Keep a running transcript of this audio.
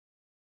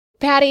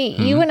Patty,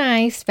 you and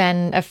I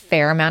spend a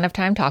fair amount of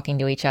time talking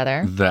to each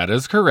other. That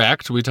is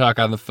correct. We talk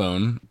on the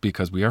phone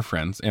because we are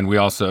friends, and we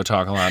also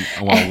talk a lot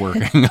while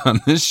working on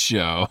this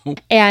show.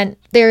 And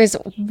there's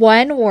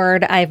one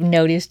word I've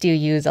noticed you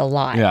use a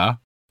lot. Yeah.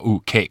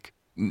 Ooh, cake.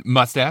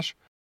 Mustache?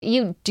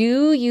 You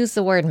do use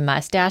the word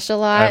mustache a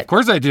lot. Of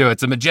course I do.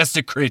 It's a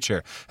majestic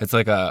creature. It's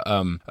like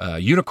a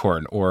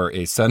unicorn or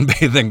a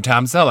sunbathing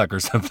Tom Selleck or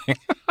something.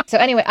 So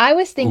anyway, I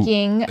was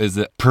thinking... Ooh, is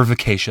it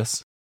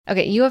pervicacious?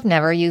 Okay, you have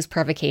never used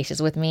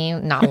pervicacious with me,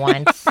 not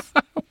once.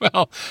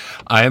 Well,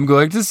 I am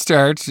going to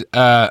start.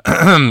 I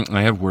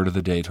have word of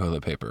the day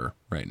toilet paper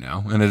right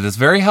now, and it is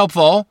very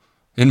helpful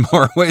in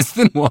more ways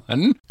than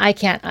one. I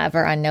can't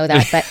ever unknow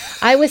that, but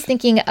I was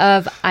thinking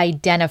of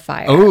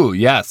identifier. Oh,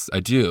 yes,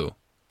 I do.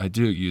 I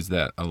do use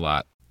that a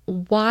lot.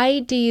 Why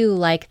do you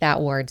like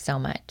that word so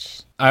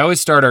much? I always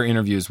start our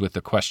interviews with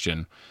the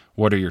question,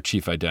 what are your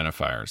chief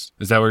identifiers?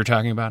 Is that what you're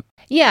talking about?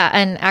 Yeah,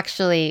 and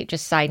actually,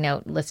 just side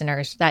note,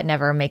 listeners, that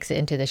never makes it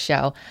into the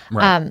show.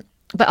 Right.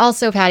 But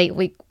also, Patty,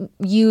 when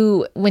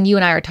you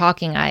and I are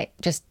talking, I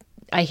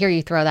hear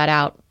you throw that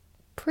out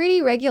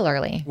pretty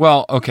regularly.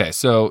 Well, okay,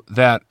 so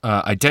that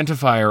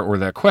identifier or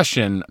that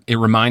question, it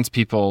reminds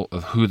people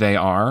of who they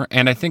are,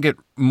 and I think it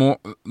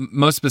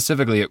most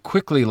specifically, it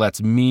quickly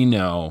lets me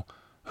know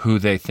who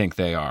they think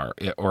they are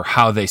or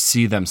how they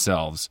see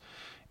themselves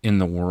in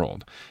the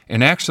world.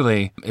 And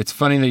actually, it's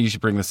funny that you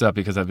should bring this up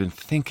because I've been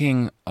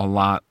thinking a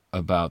lot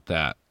about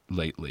that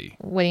lately.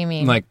 What do you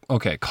mean? Like,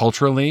 okay,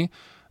 culturally,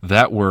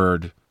 that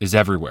word is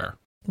everywhere.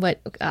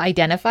 What,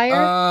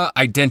 identifier?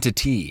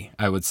 Identity,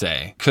 I would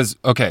say. Because,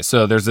 okay,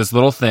 so there's this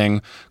little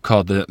thing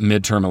called the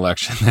midterm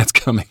election that's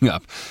coming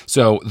up.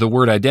 So the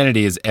word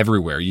identity is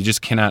everywhere. You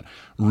just cannot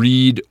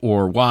read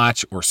or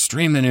watch or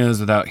stream the news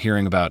without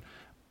hearing about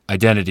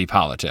identity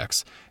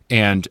politics.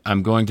 And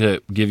I'm going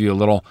to give you a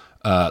little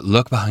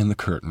look behind the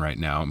curtain right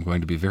now. I'm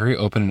going to be very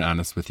open and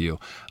honest with you.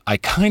 I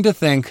kind of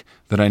think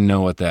that I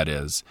know what that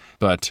is,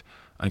 but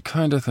I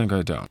kind of think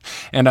I don't.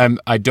 And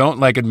I don't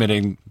like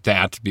admitting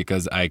that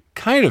because I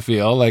kind of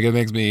feel like it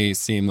makes me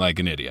seem like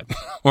an idiot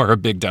or a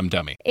big dumb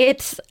dummy.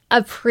 It's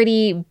a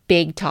pretty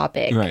big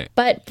topic. Right.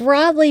 But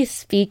broadly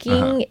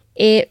speaking,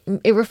 it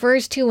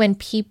refers to when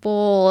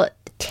people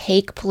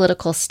take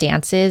political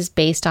stances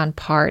based on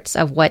parts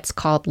of what's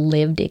called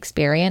lived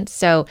experience.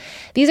 So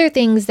these are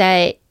things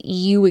that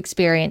you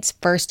experience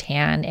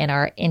firsthand and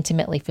are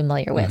intimately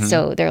familiar with.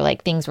 So they're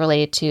like things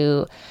related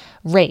to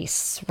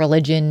race,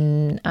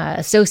 religion,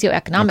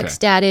 socioeconomic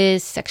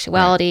status,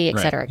 sexuality, et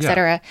cetera, et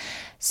cetera.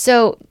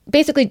 So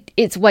basically,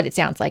 it's what it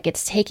sounds like.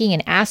 It's taking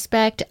an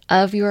aspect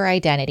of your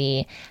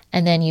identity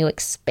and then you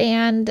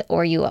expand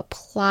or you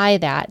apply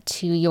that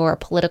to your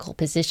political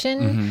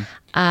position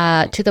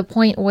to the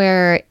point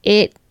where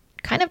it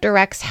kind of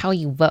directs how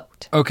you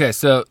vote. Okay,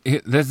 so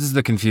this is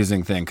the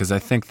confusing thing because I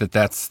think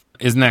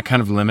isn't that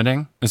kind of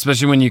limiting?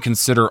 Especially when you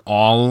consider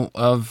all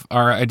of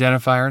our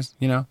identifiers,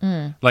 you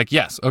know? Like,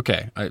 yes,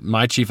 okay,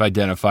 my chief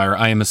identifier,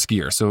 I am a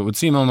skier. So it would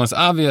seem almost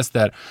obvious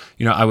that,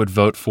 you know, I would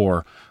vote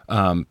for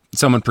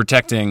someone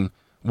protecting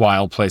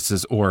wild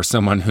places or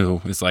someone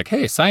who is like,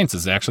 hey, science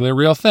is actually a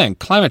real thing.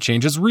 Climate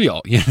change is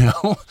real, you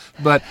know?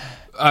 But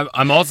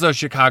I'm also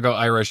Chicago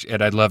Irish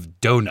and I love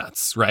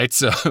donuts, right?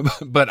 So,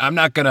 but I'm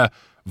not going to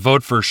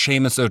vote for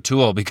Seamus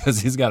O'Toole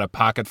because he's got a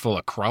pocket full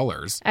of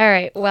crawlers. All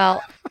right,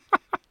 well...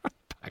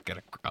 Pocket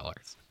of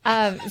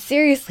crawlers.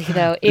 Seriously,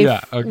 though,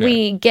 if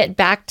we get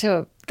back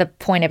to the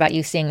point about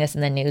you seeing this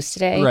in the news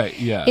today, right?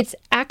 Yeah, it's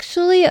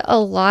actually a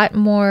lot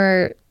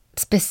more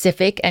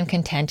specific and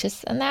contentious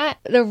than that.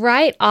 The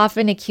right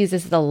often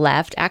accuses the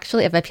left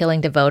actually of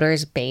appealing to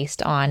voters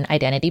based on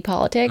identity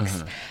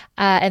politics,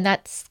 and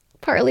that's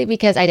partly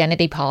because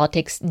identity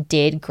politics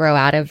did grow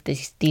out of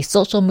these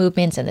social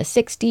movements in the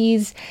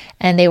 60s,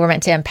 and they were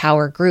meant to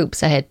empower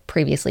groups that had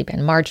previously been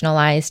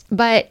marginalized.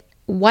 But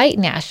white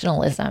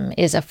nationalism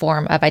is a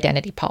form of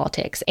identity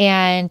politics.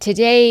 And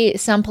today,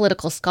 some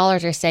political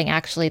scholars are saying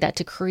actually that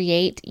to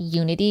create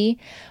unity,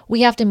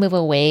 we have to move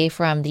away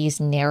from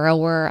these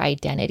narrower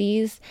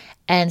identities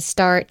and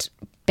start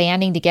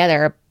banding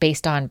together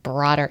based on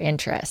broader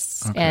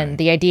interests. Okay. And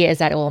the idea is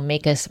that it will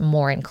make us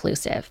more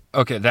inclusive.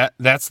 Okay,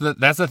 that's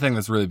the thing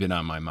that's really been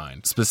on my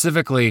mind.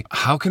 Specifically,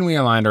 how can we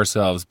align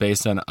ourselves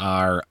based on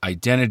our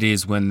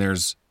identities when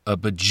there's a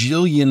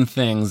bajillion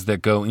things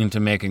that go into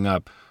making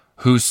up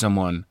who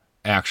someone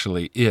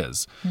actually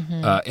is?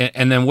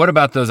 And then what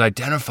about those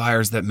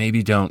identifiers that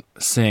maybe don't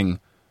sing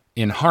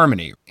in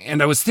harmony?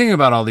 And I was thinking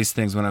about all these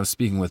things when I was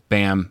speaking with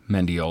Bam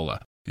Mendiola.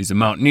 He's a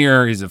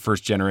mountaineer. He's a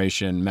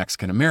first-generation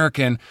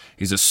Mexican-American.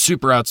 He's a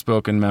super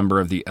outspoken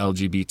member of the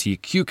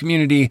LGBTQ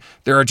community.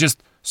 There are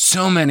just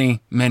so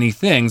many, many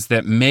things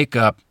that make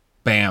up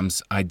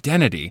Bam's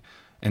identity.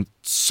 And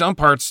some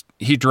parts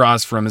he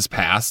draws from his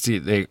past.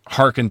 They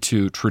hearken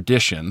to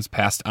traditions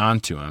passed on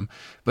to him.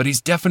 But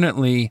he's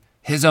definitely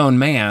his own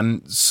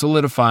man,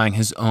 solidifying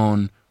his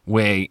own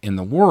way in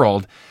the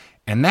world.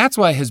 And that's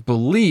why his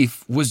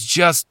belief was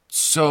just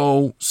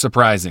so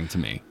surprising to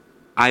me.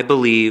 I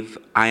believe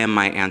I am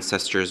my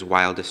ancestors'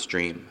 wildest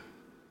dream.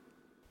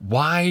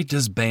 Why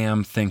does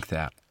Bam think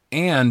that?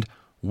 And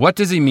what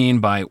does he mean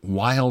by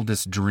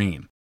wildest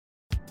dream?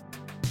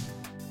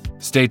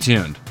 Stay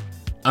tuned.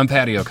 I'm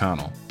Patty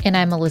O'Connell. And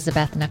I'm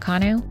Elizabeth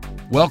Nakano.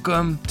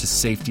 Welcome to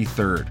Safety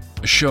Third,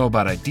 a show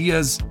about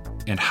ideas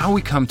and how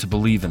we come to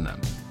believe in them.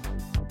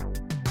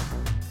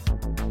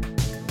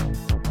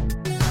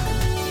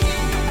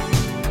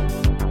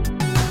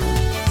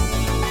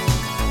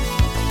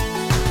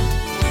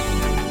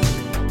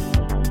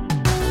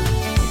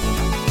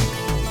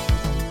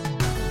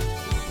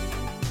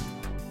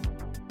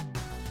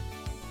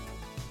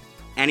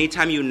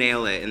 Anytime you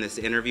nail it in this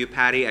interview,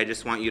 Patty, I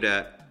just want you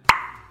to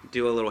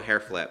do a little hair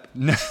flip.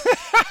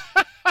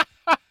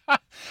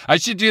 I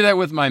should do that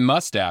with my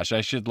mustache.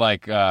 I should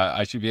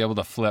be able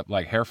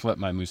to hair flip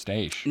my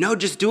mustache. No,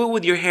 just do it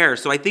with your hair.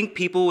 So I think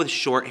people with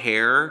short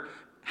hair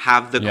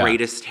have the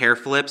greatest hair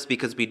flips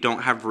because we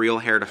don't have real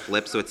hair to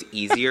flip, so it's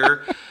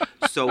easier.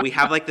 So we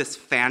have like this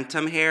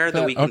phantom hair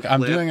that we can flip.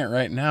 I'm doing it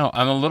right now.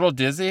 I'm a little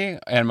dizzy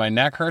and my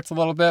neck hurts a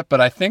little bit,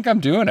 but I think I'm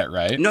doing it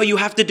right. No, you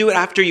have to do it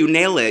after you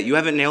nail it. You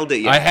haven't nailed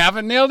it yet. I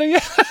haven't nailed it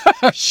yet?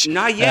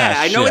 Not yet.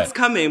 I know it's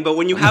coming, but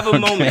when you have a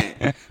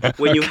moment,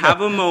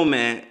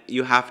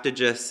 you have to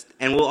just,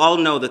 and we'll all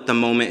know that the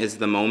moment is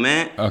the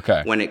moment.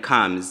 Okay. When it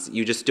comes,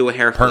 you just do a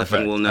hair flip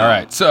and we'll know. All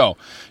right. So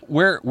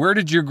where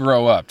did you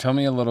grow up? Tell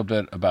me a little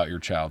bit about your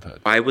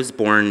childhood. I was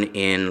born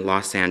in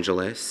Los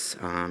Angeles,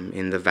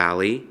 in the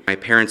Valley. My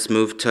parents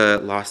moved to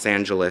Los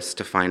Angeles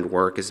to find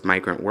work as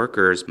migrant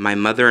workers. My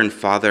mother and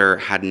father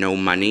had no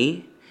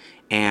money,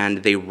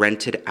 and they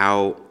rented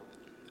out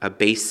a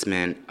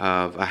basement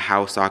of a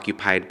house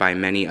occupied by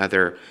many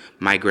other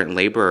migrant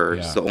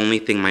laborers. Yeah. The only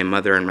thing my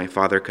mother and my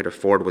father could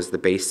afford was the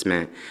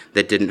basement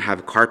that didn't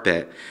have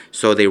carpet.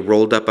 So they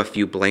rolled up a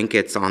few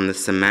blankets on the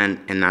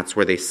cement, and that's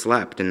where they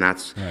slept. And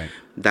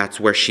that's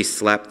where she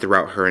slept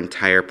throughout her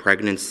entire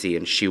pregnancy.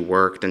 And she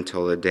worked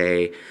until the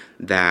day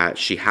that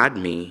she had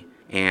me.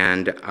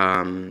 And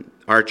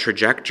our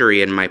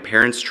trajectory, and my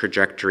parents'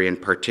 trajectory in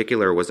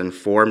particular, was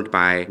informed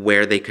by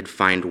where they could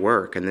find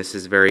work. And this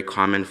is very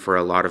common for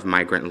a lot of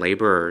migrant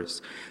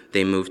laborers.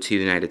 They move to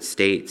the United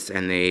States,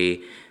 and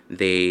they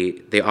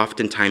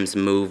oftentimes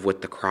move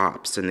with the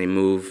crops, and they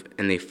move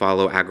and they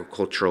follow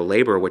agricultural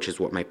labor, which is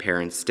what my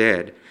parents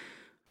did.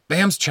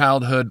 Bam's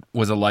childhood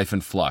was a life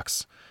in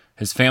flux.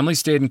 His family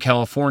stayed in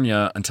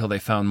California until they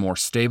found more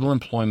stable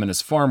employment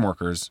as farm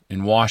workers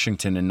in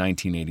Washington in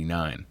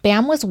 1989.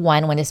 Bam was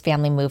one when his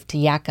family moved to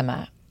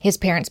Yakima. His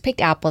parents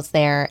picked apples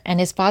there, and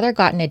his father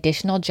got an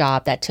additional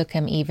job that took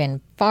him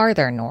even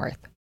farther north.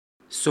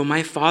 So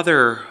my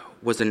father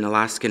was an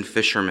Alaskan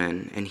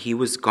fisherman, and he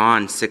was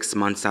gone 6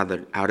 months out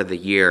of the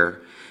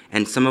year.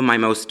 And some of my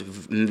most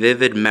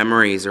vivid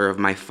memories are of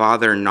my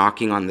father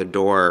knocking on the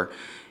door.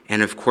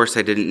 And of course,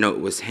 I didn't know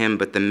it was him,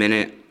 but the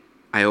minute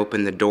I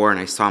opened the door and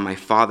I saw my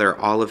father,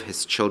 all of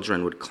his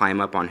children would climb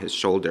up on his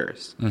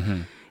shoulders.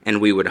 Mm-hmm. And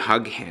we would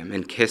hug him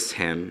and kiss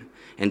him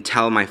and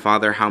tell my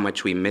father how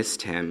much we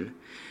missed him.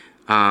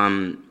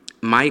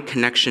 My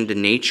connection to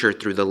nature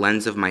through the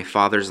lens of my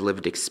father's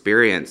lived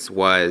experience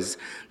was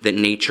that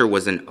nature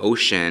was an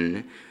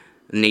ocean.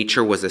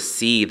 Nature was a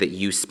sea that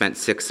you spent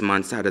 6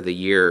 months out of the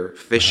year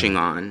fishing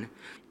on.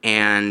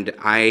 And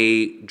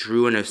I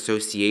drew an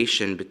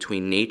association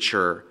between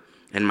nature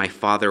and my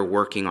father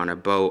working on a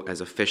boat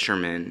as a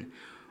fisherman,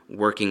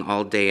 working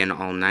all day and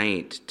all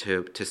night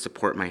to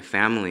support my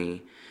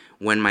family.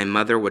 When my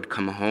mother would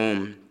come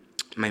home,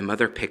 my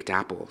mother picked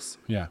apples.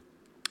 Yeah.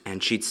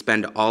 And she'd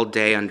spend all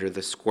day under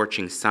the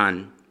scorching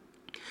sun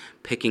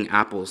picking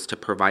apples to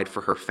provide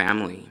for her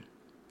family.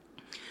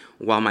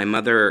 While my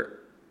mother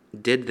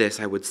did this,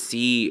 I would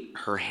see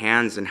her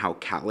hands and how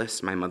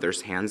callous my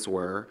mother's hands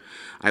were.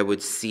 I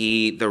would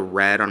see the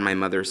red on my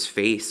mother's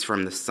face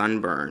from the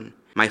sunburn.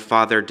 My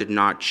father did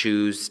not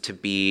choose to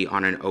be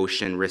on an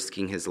ocean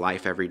risking his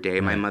life every day.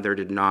 My mother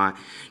did not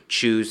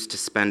choose to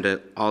spend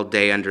all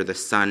day under the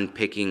sun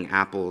picking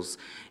apples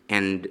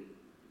and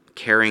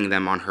carrying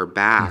them on her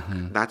back.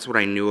 Mm-hmm. That's what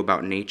I knew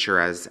about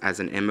nature as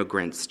an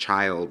immigrant's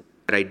child.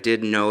 But I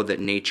did know that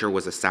nature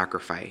was a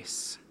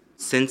sacrifice.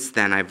 Since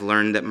then, I've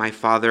learned that my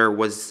father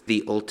was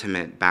the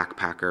ultimate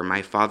backpacker.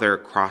 My father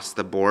crossed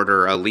the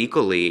border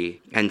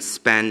illegally and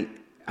spent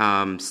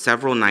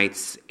several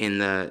nights in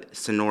the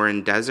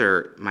Sonoran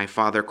Desert. My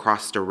father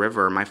crossed a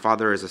river. My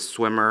father is a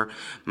swimmer.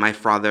 My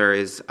father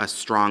is a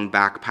strong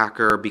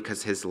backpacker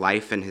because his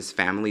life and his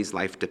family's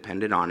life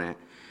depended on it.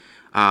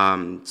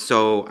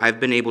 So I've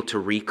been able to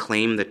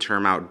reclaim the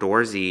term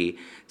outdoorsy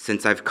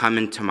since I've come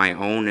into my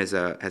own as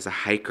a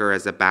hiker,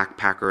 as a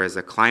backpacker, as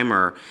a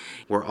climber.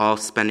 We're all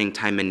spending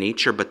time in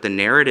nature, but the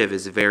narrative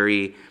is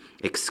very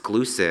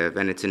exclusive,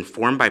 and it's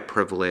informed by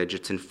privilege,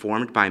 it's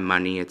informed by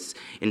money, it's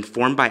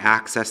informed by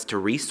access to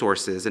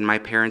resources, and my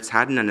parents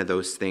had none of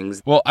those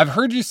things. Well, I've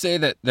heard you say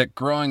that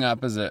growing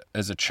up as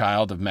a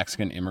child of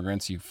Mexican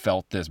immigrants, you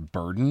felt this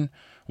burden.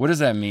 What does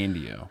that mean to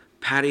you?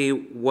 Patty,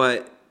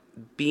 what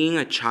being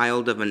a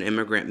child of an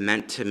immigrant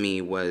meant to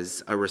me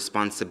was a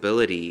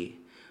responsibility.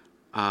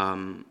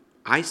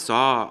 I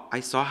saw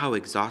how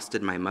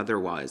exhausted my mother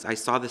was. I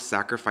saw the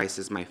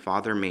sacrifices my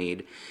father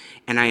made,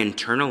 and I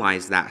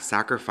internalized that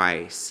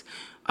sacrifice.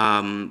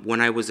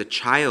 When I was a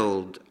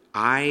child,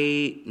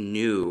 I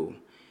knew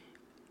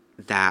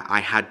that I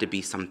had to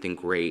be something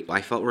great.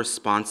 I felt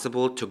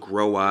responsible to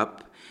grow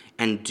up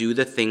and do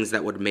the things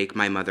that would make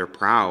my mother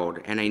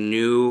proud. And I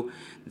knew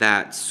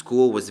that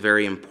school was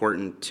very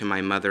important to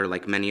my mother,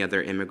 like many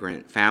other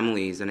immigrant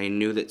families. And I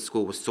knew that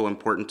school was so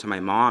important to my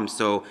mom.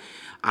 So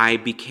I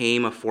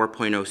became a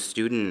 4.0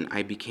 student.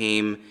 I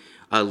became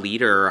a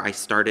leader. I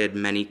started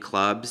many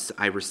clubs.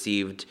 I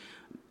received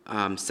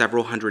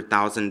several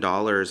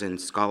 $100,000 in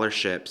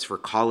scholarships for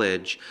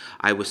college.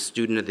 I was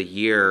student of the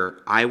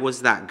year. I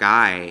was that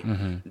guy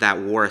that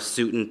wore a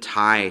suit and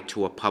tie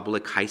to a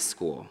public high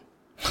school.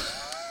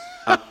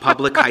 A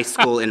public high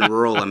school in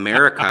rural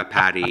America,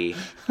 Patty.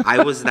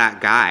 I was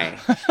that guy.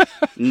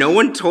 No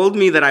one told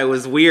me that I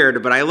was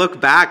weird, but I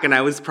look back and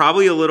I was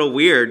probably a little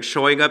weird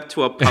showing up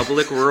to a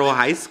public rural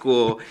high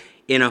school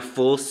in a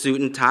full suit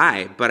and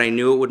tie, but I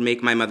knew it would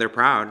make my mother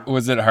proud.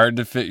 Was it hard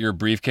to fit your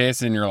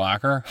briefcase in your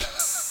locker?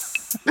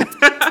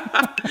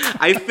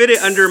 I fit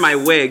it under my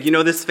wig. You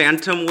know this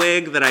phantom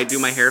wig that I do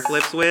my hair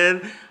flips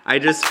with? I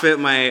just fit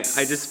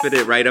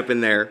it right up in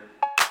there.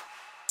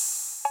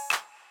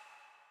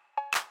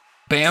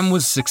 Bam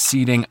was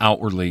succeeding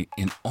outwardly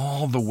in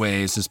all the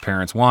ways his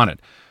parents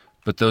wanted.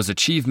 But those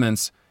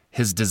achievements,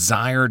 his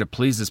desire to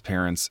please his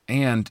parents,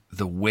 and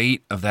the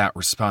weight of that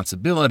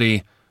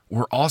responsibility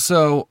were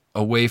also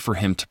a way for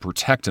him to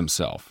protect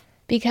himself.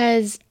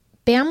 Because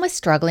Bam was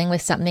struggling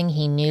with something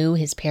he knew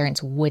his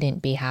parents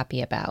wouldn't be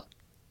happy about.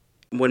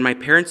 When my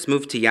parents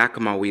moved to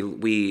Yakima,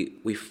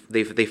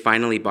 they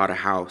finally bought a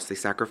house. They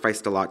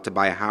sacrificed a lot to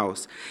buy a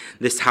house.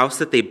 This house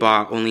that they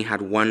bought only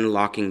had one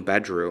locking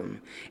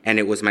bedroom, and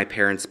it was my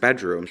parents'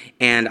 bedroom.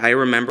 And I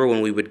remember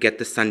when we would get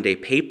the Sunday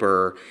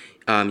paper,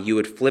 you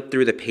would flip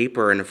through the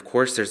paper, and of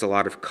course there's a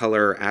lot of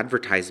color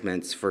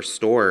advertisements for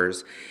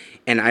stores.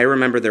 And I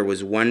remember there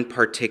was one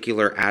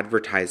particular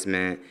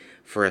advertisement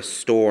for a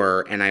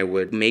store, and I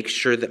would make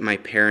sure that my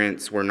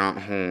parents were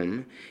not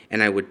home,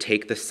 and I would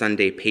take the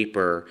Sunday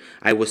paper.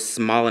 I was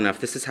small enough,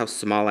 this is how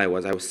small I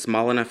was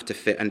small enough to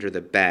fit under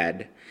the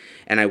bed,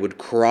 and I would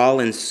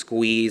crawl and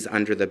squeeze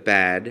under the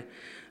bed,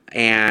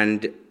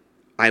 and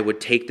I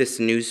would take this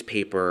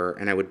newspaper,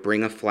 and I would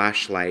bring a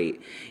flashlight,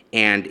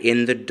 and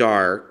in the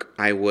dark,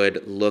 I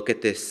would look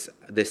at this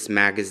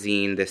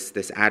magazine,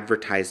 this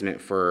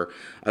advertisement for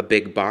a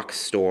big box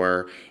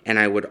store, and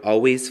I would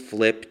always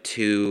flip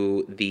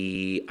to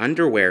the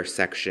underwear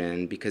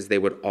section because they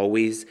would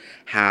always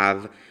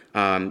have,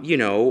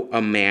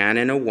 a man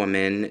and a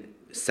woman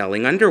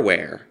selling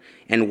underwear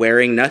and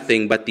wearing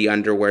nothing but the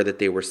underwear that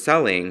they were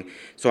selling.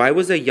 So I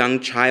was a young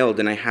child,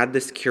 and I had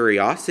this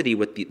curiosity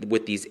with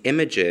these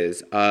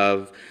images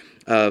of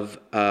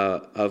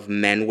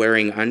men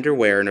wearing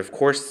underwear, and of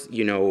course,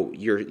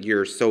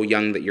 you're so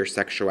young that your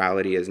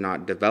sexuality is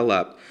not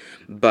developed.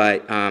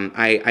 But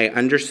I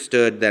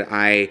understood that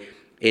I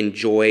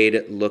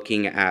enjoyed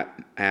looking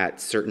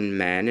at certain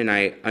men, and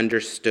I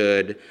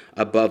understood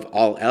above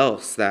all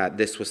else that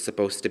this was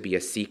supposed to be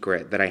a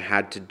secret, that I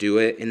had to do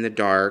it in the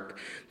dark,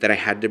 that I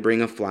had to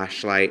bring a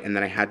flashlight, and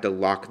that I had to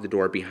lock the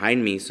door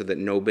behind me so that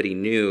nobody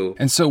knew.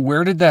 And so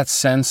where did that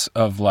sense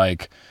of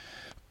like,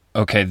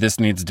 okay, this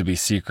needs to be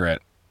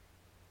secret,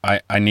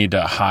 I need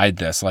to hide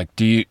this, like,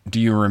 do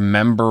you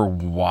remember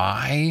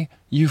why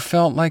you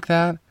felt like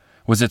that?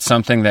 Was it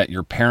something that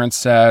your parents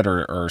said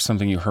or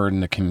something you heard in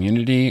the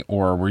community?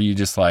 Or were you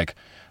just like,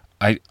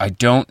 I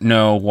don't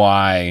know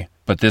why,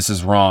 but this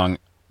is wrong,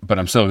 but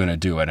I'm still going to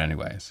do it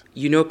anyways?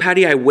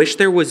 Patty, I wish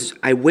there was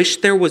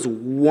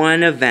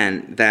one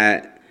event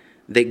that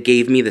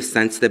gave me the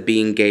sense that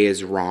being gay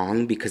is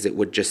wrong, because it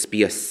would just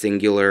be a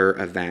singular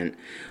event.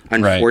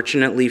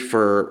 Unfortunately, right,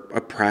 for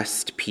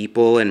oppressed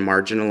people and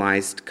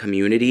marginalized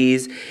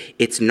communities,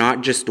 it's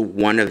not just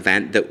one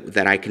event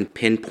that I can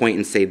pinpoint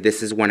and say,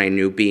 this is when I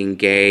knew being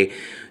gay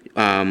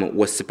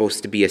was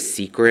supposed to be a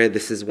secret.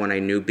 This is when I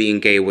knew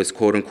being gay was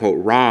quote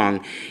unquote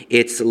wrong.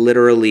 It's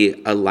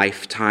literally a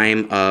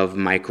lifetime of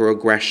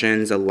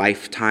microaggressions, a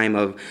lifetime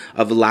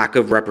of lack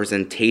of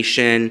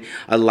representation,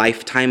 a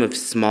lifetime of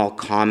small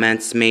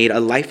comments made, a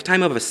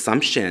lifetime of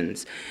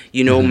assumptions.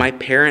 My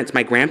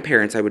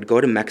grandparents, I would go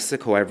to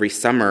Mexico every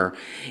summer,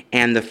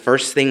 and the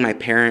first thing my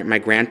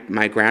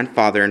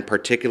grandfather in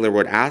particular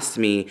would ask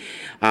me,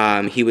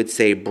 he would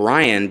say,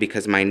 Brian,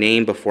 because my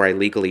name before I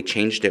legally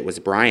changed it was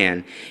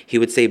Brian. He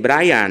would say,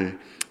 Brian,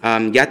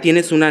 ¿ya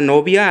tienes una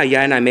novia allá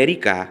en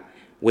América?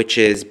 Which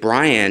is,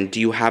 Brian, do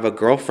you have a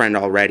girlfriend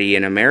already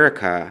in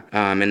America?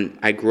 And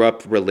I grew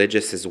up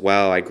religious as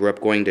well. I grew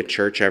up going to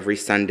church every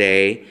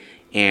Sunday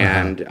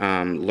and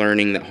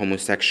learning that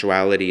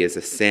homosexuality is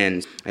a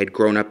sin. I'd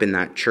grown up in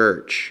that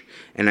church,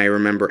 and I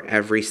remember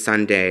every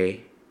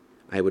Sunday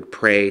I would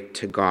pray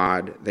to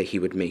God that he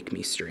would make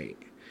me straight.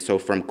 So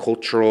from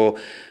cultural,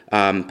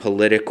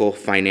 political,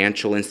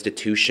 financial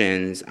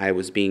institutions, I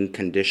was being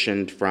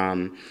conditioned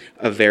from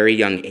a very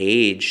young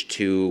age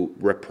to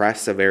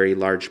repress a very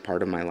large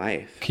part of my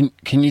life.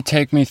 Can you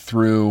take me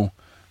through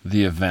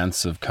the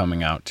events of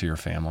coming out to your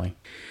family?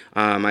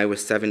 I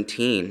was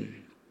 17,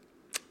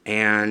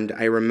 and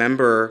I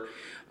remember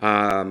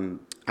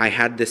I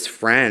had this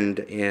friend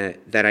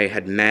that I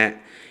had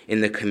met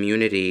in the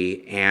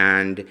community,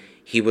 and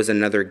he was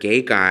another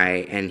gay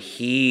guy, and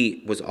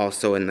he was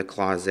also in the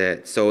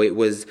closet. So it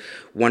was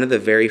one of the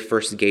very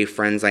first gay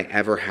friends I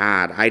ever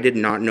had. I did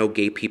not know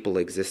gay people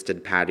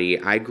existed, Patty.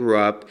 I grew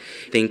up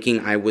thinking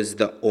I was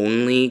the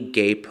only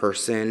gay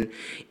person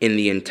in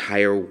the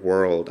entire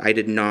world. I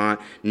did not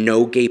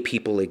know gay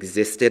people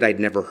existed. I'd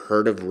never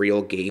heard of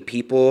real gay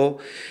people.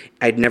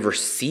 I'd never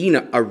seen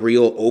a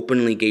real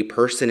openly gay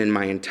person in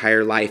my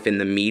entire life in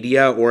the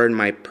media or in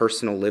my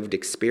personal lived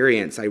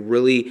experience. I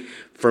really,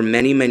 for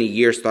many, many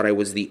years, thought I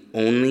was the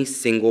only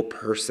single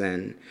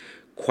person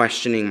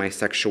questioning my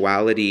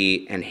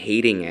sexuality and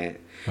hating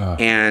it.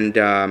 And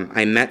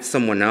I met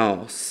someone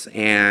else,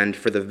 and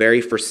for the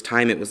very first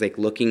time, it was like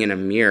looking in a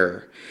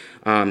mirror.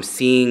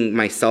 Seeing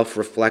myself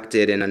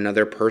reflected in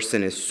another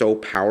person is so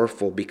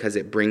powerful because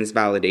it brings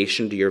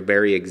validation to your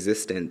very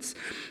existence.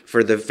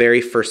 For the very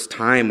first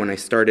time, when I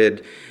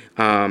started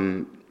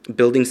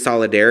building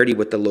solidarity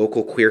with the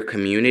local queer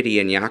community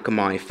in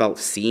Yakima, I felt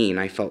seen,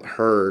 I felt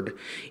heard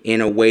in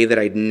a way that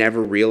I'd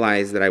never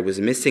realized that I was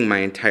missing my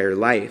entire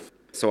life.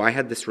 So I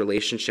had this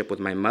relationship with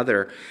my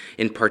mother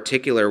in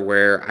particular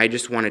where I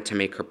just wanted to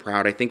make her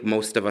proud. I think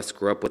most of us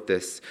grew up with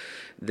this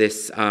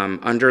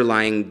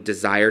underlying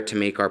desire to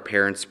make our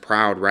parents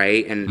proud,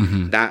 right?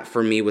 And that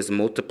for me was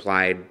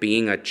multiplied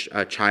being a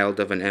child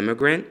of an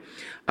immigrant.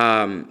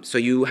 So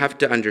you have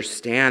to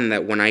understand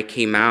that when I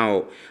came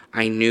out,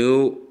 I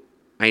knew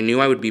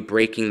I would be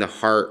breaking the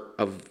heart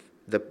of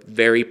the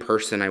very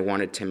person I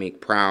wanted to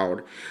make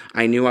proud.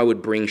 I knew I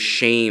would bring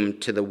shame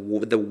to the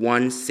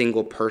one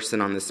single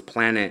person on this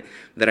planet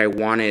that I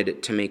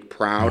wanted to make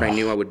proud. I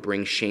knew I would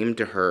bring shame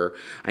to her.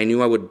 I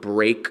knew I would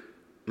break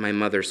my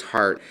mother's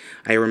heart.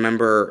 I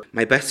remember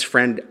my best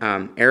friend,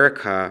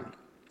 Erica,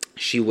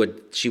 she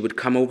would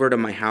come over to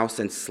my house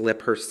and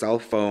slip her cell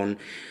phone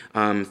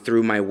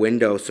through my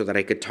window so that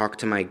I could talk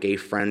to my gay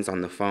friends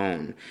on the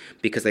phone,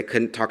 because I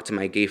couldn't talk to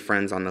my gay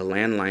friends on the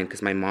landline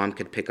because my mom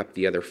could pick up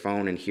the other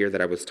phone and hear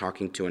that I was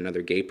talking to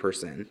another gay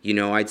person. You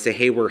know, I'd say,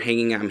 hey,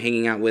 I'm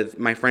hanging out with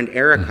my friend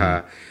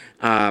Erica.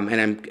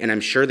 And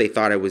I'm sure they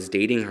thought I was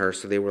dating her,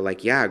 so they were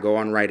like, yeah, go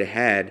on right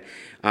ahead.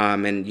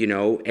 And you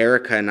know,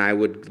 Erica and I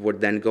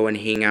would then go and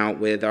hang out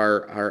with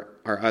our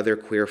other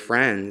queer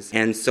friends.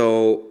 And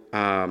so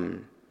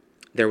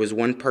there was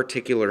one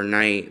particular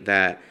night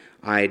that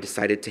I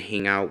decided to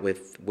hang out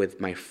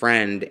with my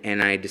friend,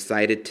 and I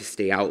decided to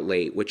stay out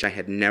late, which I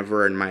had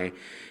never in my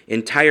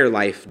entire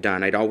life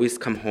done. I'd always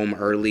come home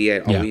early. I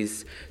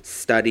always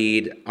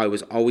studied. I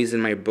was always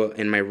in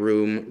my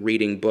room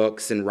reading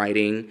books and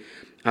writing.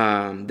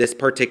 This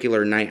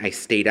particular night I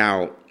stayed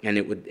out, and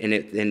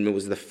it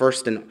was the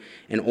first and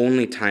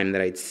only time that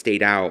I'd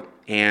stayed out,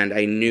 and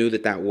I knew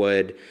that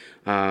would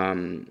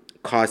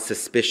cause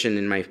suspicion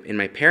in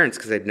my parents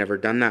because I'd never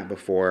done that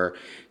before.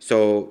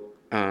 So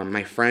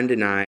my friend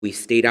and I, we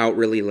stayed out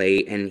really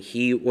late, and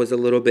he was a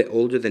little bit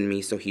older than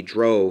me, so he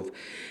drove.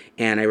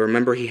 And I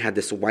remember he had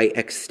this white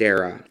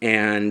Xterra,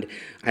 and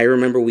I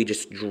remember we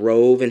just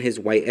drove in his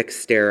white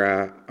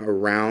Xterra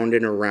around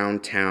and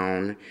around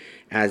town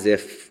as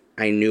if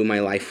I knew my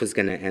life was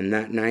going to end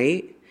that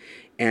night.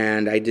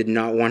 And I did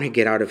not want to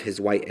get out of his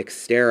white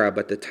Xterra,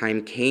 but the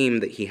time came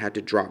that he had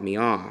to drop me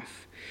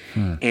off.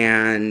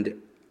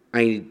 And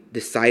I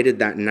decided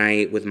that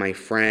night with my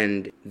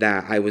friend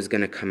that I was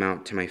going to come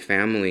out to my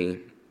family.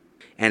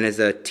 And as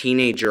a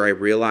teenager, I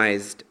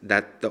realized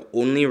that the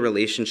only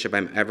relationship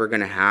I'm ever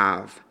going to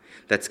have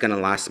that's going to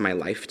last my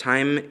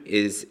lifetime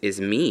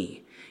is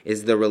me,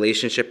 is the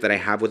relationship that I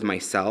have with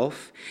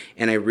myself.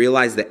 And I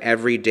realized that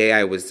every day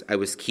I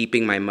was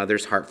keeping my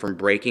mother's heart from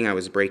breaking. I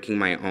was breaking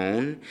my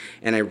own.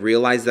 And I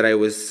realized that I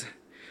was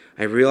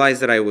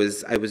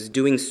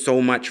doing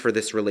so much for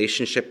this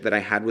relationship that I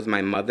had with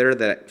my mother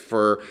that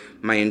for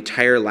my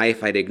entire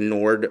life I'd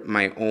ignored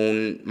my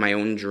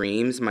own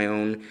dreams, my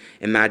own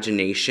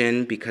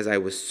imagination, because I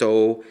was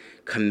so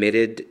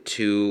committed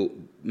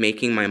to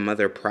making my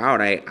mother proud.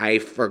 I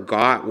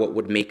forgot what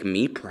would make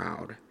me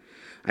proud.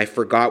 I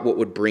forgot what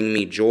would bring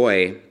me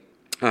joy.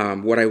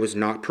 What I was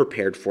not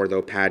prepared for,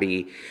 though,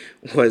 Patty,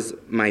 was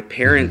my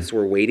parents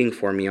were waiting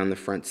for me on the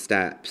front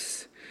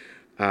steps.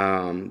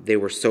 They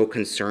were so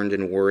concerned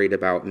and worried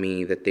about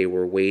me that they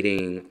were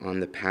waiting on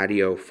the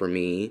patio for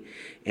me.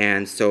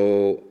 And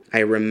so I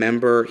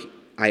remember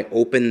I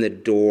opened the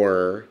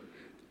door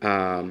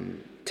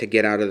to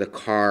get out of the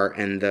car,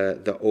 and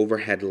the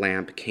overhead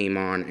lamp came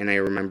on, and I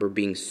remember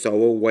being so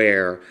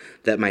aware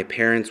that my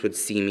parents would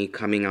see me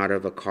coming out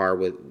of a car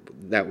with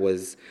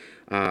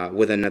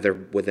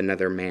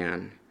another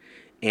man.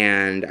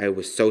 And I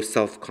was so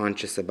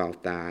self-conscious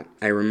about that.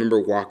 I remember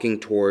walking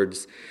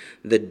towards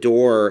the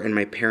door and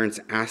my parents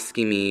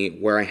asking me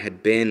where I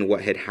had been,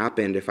 what had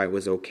happened, if I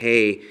was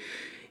okay.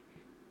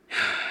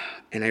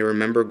 And I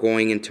remember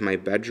going into my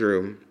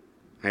bedroom.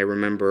 I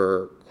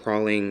remember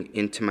crawling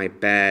into my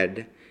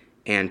bed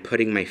and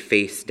putting my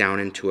face down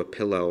into a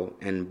pillow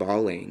and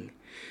bawling.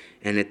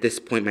 And at this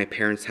point, my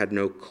parents had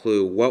no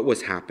clue what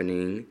was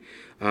happening.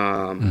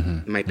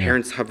 My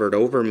parents hovered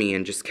over me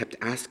and just kept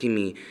asking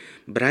me,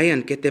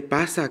 Brian, ¿qué te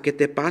pasa? ¿Qué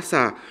te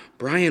pasa?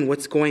 Brian,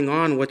 what's going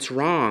on? What's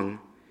wrong?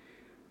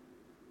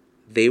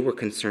 They were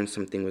concerned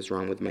something was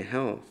wrong with my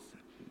health.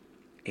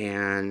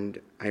 And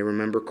I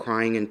remember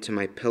crying into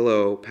my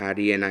pillow,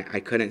 Patty, and I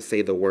couldn't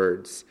say the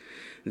words.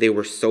 They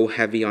were so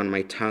heavy on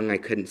my tongue, I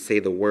couldn't say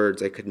the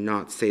words. I could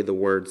not say the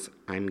words,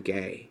 I'm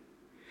gay.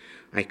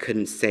 I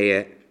couldn't say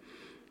it.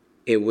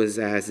 It was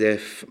as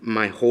if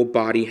my whole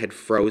body had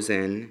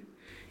frozen,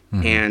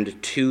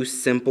 and two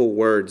simple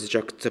words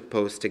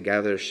juxtaposed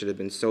together should have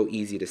been so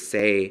easy to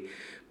say,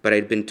 but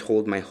I'd been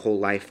told my whole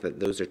life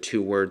that those are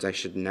two words I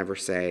should never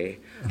say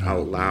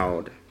out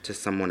loud to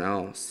someone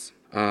else.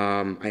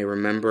 I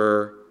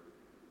remember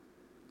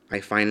I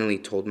finally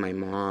told my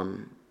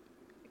mom,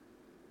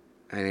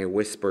 and I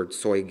whispered,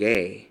 soy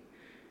gay,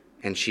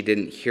 and she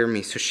didn't hear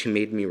me, so she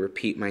made me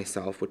repeat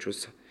myself, which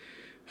was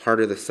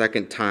harder the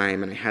second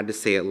time, and I had to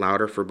say it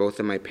louder for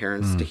both of my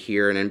parents to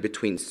hear, and in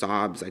between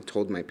sobs, I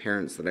told my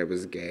parents that I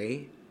was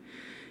gay.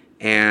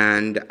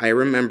 And I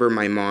remember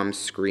my mom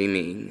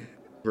screaming.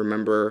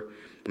 Remember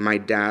my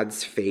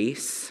dad's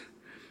face.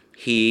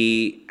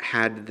 He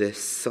had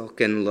this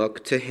silken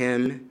look to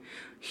him.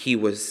 He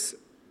was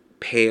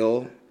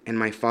pale, and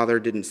my father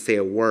didn't say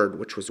a word,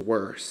 which was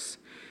worse.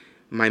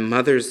 My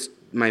mother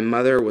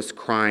was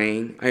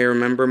crying. I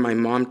remember my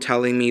mom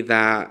telling me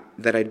that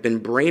I'd been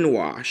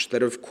brainwashed,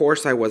 that of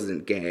course I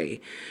wasn't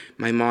gay.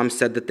 My mom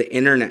said that the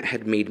internet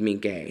had made me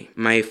gay.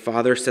 My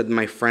father said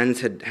my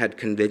friends had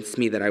convinced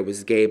me that I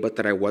was gay, but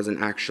that I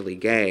wasn't actually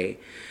gay.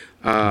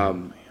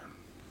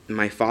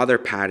 My father,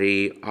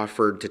 Patty,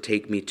 offered to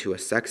take me to a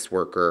sex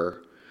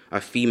worker,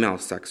 a female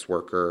sex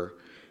worker,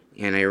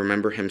 and I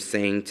remember him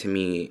saying to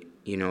me,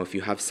 you know, if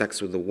you have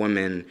sex with a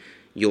woman,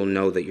 you'll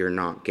know that you're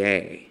not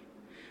gay.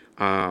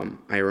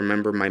 I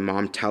remember my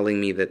mom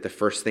telling me that the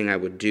first thing I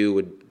would do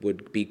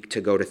would be to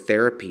go to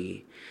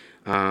therapy.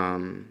 I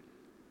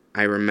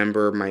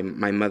remember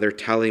my mother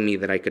telling me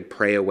that I could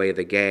pray away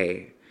the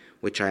gay,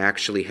 which I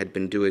actually had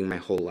been doing my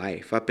whole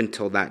life up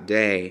until that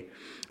day.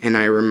 And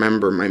I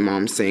remember my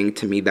mom saying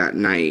to me that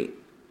night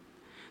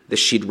that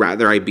she'd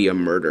rather I be a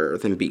murderer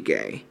than be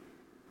gay.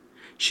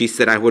 She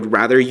said, I would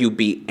rather you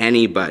be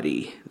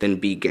anybody than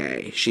be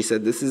gay. She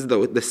said, this is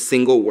the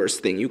single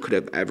worst thing you could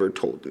have ever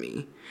told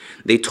me.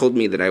 They told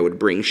me that I would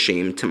bring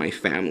shame to my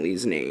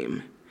family's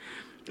name.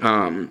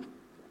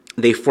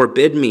 They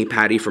forbid me,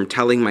 Patty, from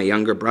telling my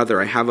younger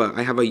brother. I have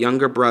a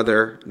younger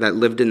brother that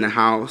lived in the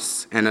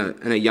house and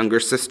a younger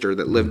sister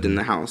that lived in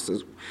the house.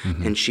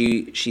 And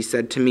she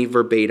said to me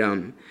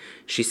verbatim,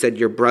 she said,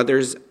 your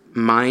brother's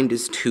mind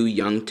is too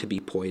young to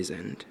be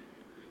poisoned.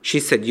 She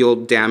said, you'll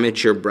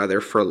damage your brother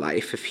for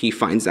life if he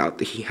finds out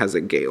that he has a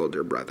gay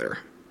older brother.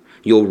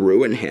 You'll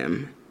ruin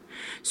him.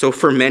 So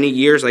for many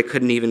years, I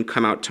couldn't even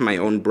come out to my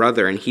own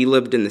brother, and he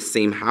lived in the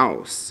same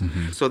house.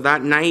 So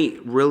that night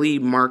really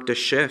marked a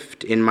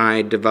shift in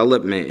my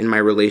development, in my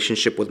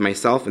relationship with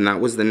myself, and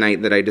that was the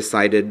night that I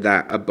decided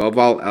that above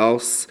all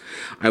else,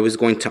 I was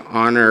going to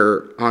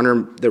honor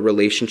the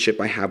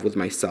relationship I have with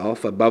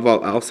myself. Above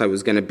all else, I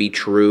was going to be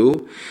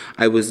true.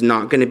 I was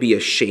not going to be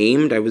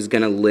ashamed. I was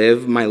going to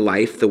live my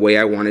life the way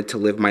I wanted to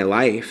live my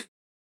life.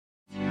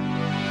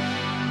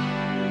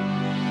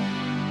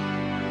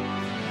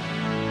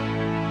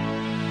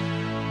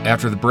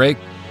 After the break,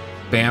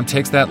 Bam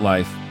takes that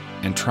life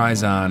and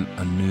tries on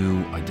a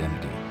new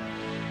identity.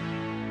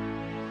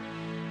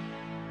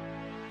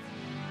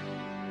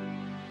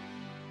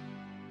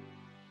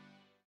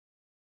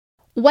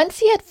 Once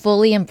he had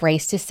fully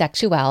embraced his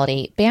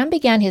sexuality, Bam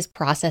began his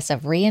process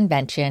of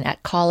reinvention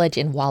at college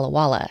in Walla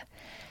Walla.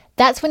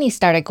 That's when he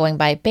started going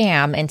by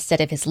Bam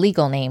instead of his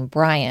legal name,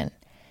 Brian.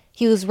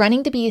 He was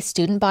running to be a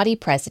student body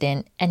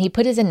president, and he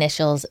put his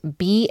initials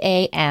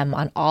BAM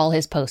on all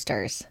his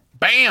posters.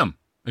 Bam!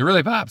 It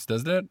really pops,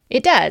 doesn't it?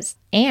 It does.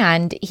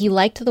 And he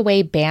liked the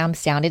way Bam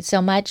sounded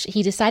so much,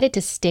 he decided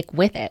to stick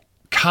with it.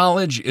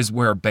 College is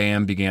where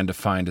Bam began to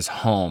find his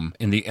home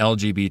in the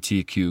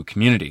LGBTQ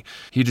community.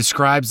 He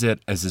describes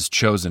it as his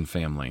chosen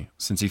family,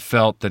 since he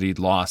felt that he'd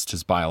lost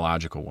his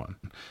biological one.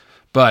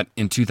 But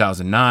in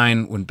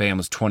 2009, when Bam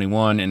was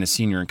 21 and a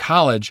senior in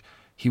college,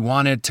 he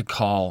wanted to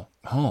call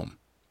home.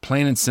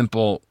 Plain and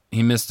simple,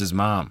 he missed his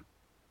mom.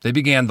 They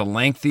began the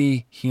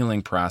lengthy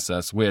healing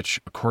process,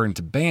 which, according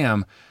to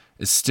Bam,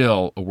 is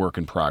still a work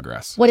in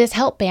progress. What has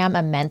helped Bam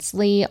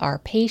immensely are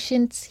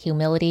patience,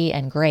 humility,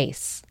 and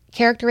grace.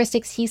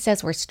 Characteristics he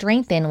says were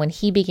strengthened when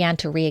he began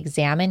to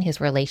re-examine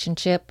his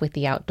relationship with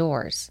the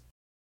outdoors.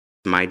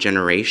 My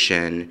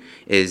generation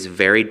is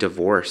very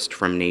divorced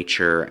from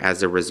nature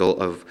as a result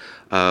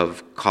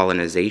of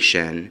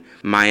colonization.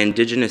 My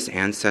indigenous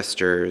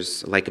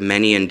ancestors, like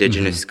many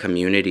indigenous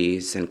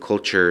communities and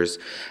cultures,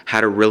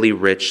 had a really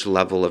rich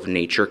level of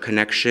nature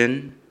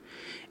connection.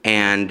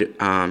 And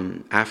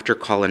after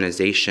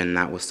colonization,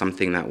 that was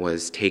something that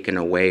was taken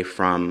away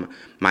from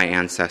my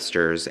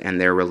ancestors, and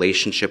their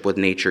relationship with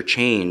nature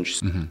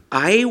changed.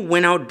 I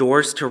went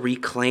outdoors to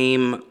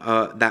reclaim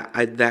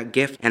that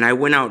gift, and I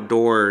went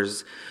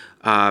outdoors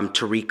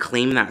to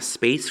reclaim that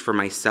space for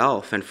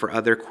myself and for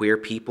other queer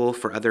people,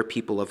 for other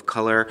people of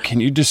color. Can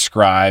you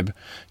describe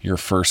your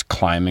first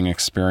climbing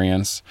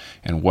experience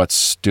and what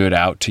stood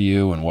out to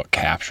you and what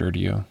captured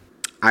you?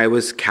 I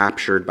was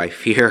captured by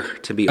fear,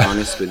 to be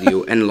honest with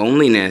you, and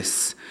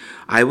loneliness.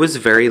 I was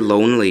very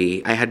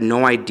lonely. I had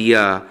no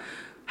idea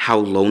how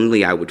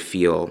lonely I would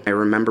feel. I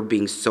remember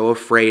being so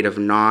afraid of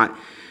not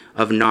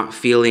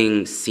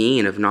feeling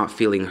seen, of not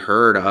feeling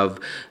heard,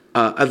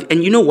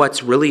 and you know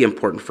what's really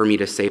important for me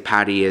to say,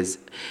 Patty, is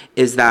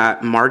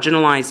that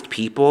marginalized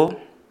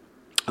people,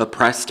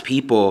 oppressed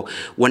people,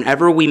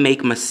 whenever we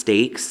make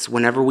mistakes,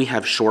 whenever we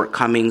have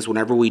shortcomings,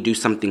 whenever we do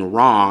something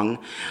wrong,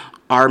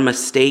 our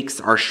mistakes,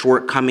 our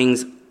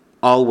shortcomings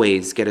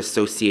always get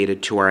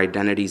associated to our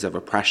identities of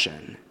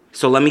oppression.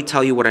 So let me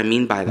tell you what I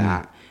mean by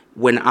that.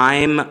 When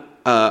I'm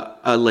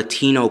a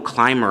Latino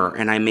climber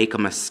and I make a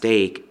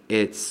mistake,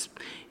 it's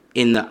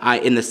in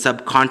the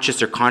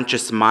subconscious or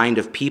conscious mind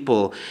of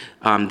people,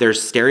 there's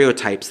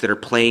stereotypes that are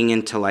playing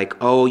into like,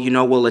 oh,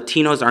 well,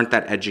 Latinos aren't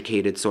that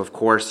educated, so of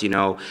course,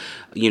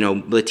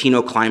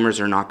 Latino climbers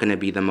are not going to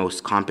be the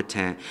most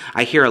competent.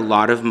 I hear a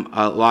lot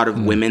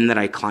of women that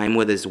I climb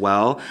with as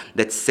well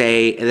that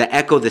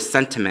echo this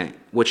sentiment,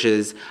 which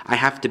is I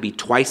have to be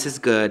twice as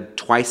good,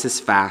 twice as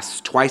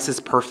fast, twice as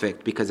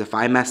perfect, because if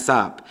I mess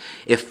up,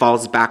 it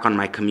falls back on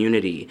my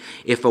community.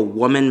 If a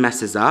woman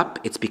messes up,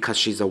 it's because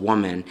she's a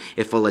woman.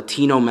 If a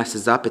Latino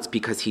messes up, it's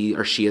because he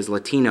or she is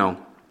Latino.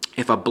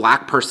 If a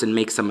black person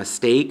makes a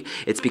mistake,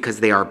 it's because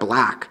they are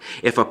black.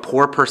 If a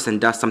poor person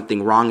does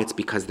something wrong, it's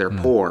because they're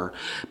poor.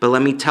 But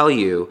let me tell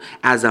you,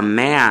 as a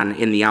man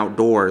in the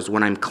outdoors,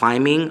 when I'm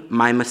climbing,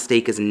 my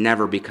mistake is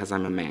never because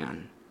I'm a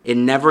man. It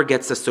never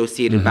gets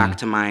associated back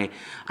to my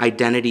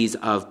identities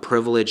of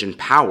privilege and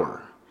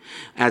power.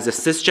 As a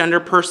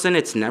cisgender person,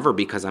 it's never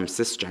because I'm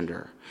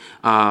cisgender.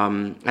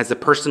 As a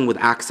person with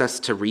access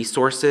to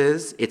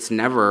resources,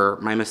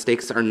 my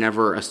mistakes are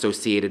never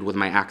associated with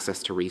my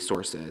access to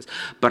resources.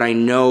 But I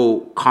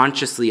know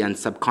consciously and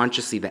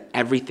subconsciously that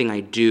everything I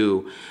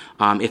do,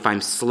 if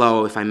I'm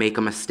slow, if I make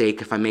a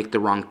mistake, if I make the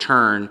wrong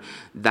turn,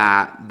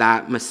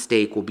 that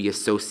mistake will be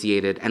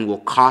associated and will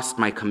cost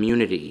my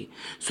community,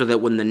 so that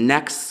when the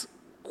next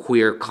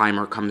queer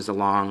climber comes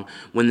along,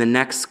 when the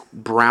next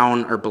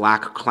brown or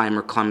black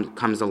climber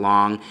comes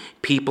along,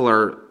 people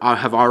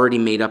have already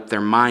made up their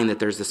mind that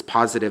there's this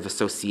positive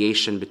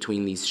association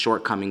between these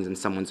shortcomings and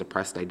someone's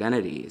oppressed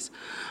identities.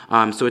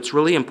 So it's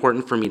really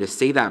important for me to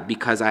say that,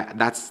 because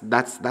that's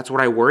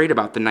what I worried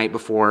about the night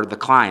before the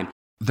climb.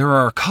 There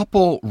are a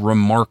couple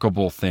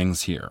remarkable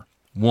things here.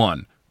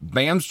 One,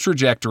 Bam's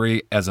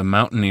trajectory as a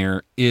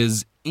mountaineer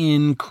is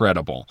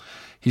incredible.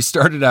 He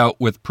started out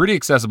with pretty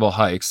accessible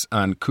hikes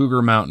on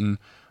Cougar Mountain,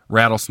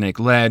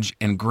 Rattlesnake Ledge,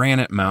 and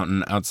Granite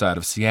Mountain outside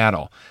of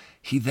Seattle.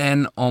 He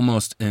then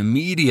almost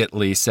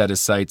immediately set his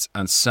sights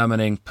on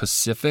summiting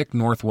Pacific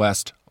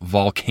Northwest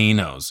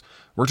volcanoes.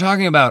 We're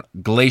talking about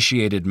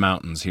glaciated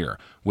mountains here,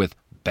 with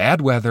bad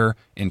weather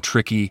and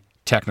tricky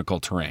technical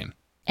terrain.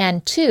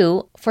 And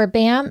two, for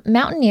Bam,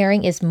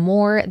 mountaineering is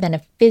more than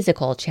a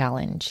physical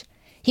challenge.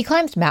 He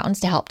climbs mountains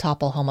to help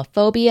topple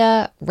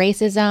homophobia,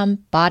 racism,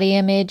 body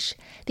image.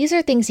 These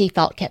are things he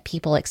felt kept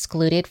people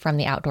excluded from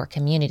the outdoor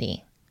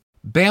community.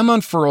 Bam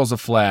unfurls a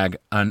flag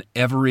on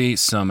every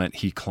summit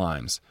he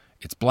climbs.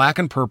 It's black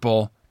and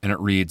purple, and it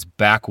reads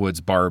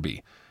Backwoods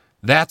Barbie.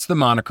 That's the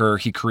moniker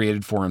he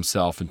created for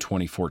himself in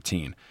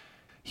 2014.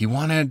 He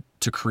wanted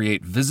to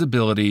create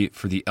visibility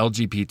for the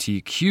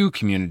LGBTQ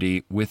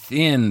community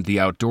within the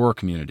outdoor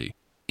community.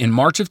 In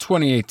March of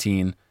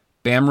 2018,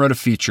 Bam wrote a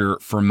feature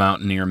for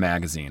Mountaineer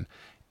magazine,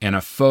 and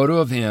a photo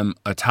of him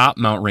atop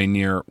Mount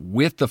Rainier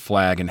with the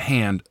flag in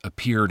hand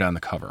appeared on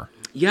the cover.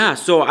 Yeah,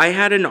 so I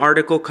had an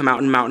article come out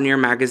in Mountaineer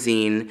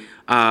magazine.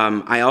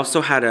 I also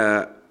had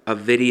a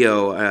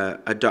video,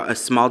 a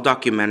small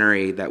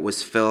documentary that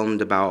was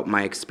filmed about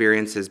my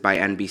experiences by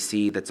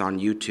NBC that's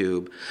on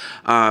YouTube.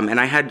 And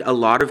I had a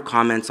lot of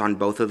comments on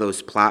both of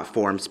those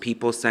platforms,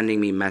 people sending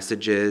me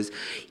messages,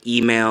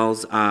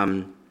 emails,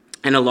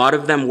 and a lot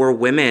of them were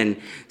women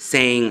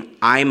saying,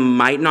 I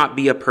might not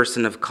be a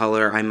person of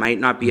color, I might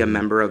not be a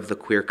member of the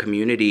queer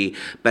community,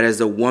 but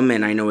as a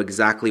woman, I know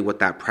exactly what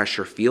that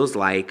pressure feels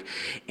like.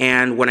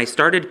 And when I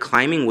started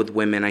climbing with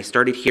women, I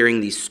started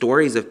hearing these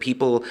stories of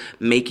people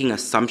making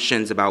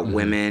assumptions about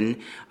women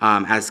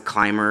as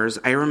climbers.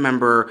 I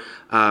remember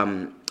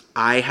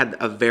I had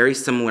a very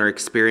similar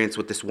experience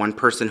with this one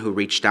person who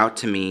reached out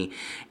to me,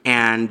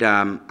 and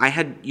I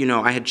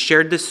had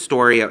shared this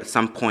story at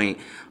some point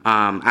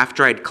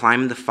after I'd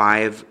climbed the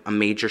 5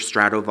 major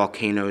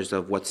stratovolcanoes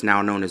of what's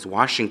now known as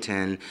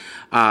Washington.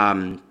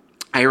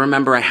 I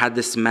remember I had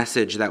this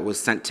message that was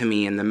sent to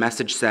me, and the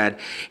message said,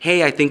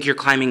 "Hey, I think your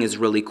climbing is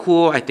really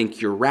cool. I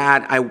think you're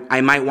rad. I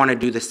might want to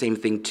do the same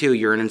thing too.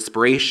 You're an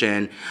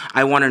inspiration.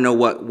 I want to know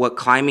what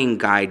climbing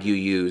guide you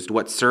used,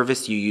 what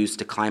service you used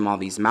to climb all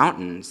these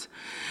mountains."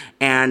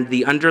 And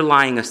the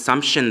underlying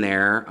assumption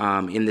there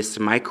in this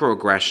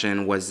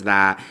microaggression was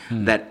that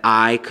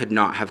I could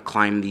not have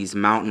climbed these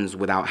mountains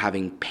without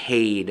having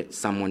paid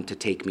someone to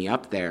take me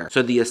up there.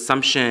 So the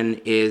assumption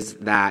is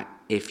that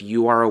if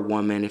you are a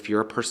woman, if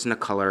you're a person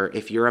of color,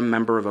 if you're a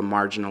member of a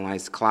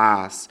marginalized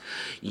class,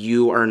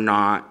 you are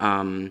not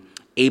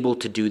able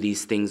to do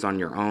these things on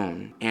your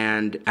own.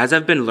 And as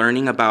I've been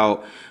learning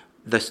about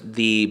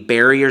the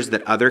barriers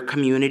that other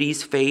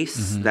communities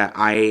face, that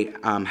I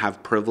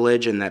have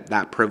privilege, and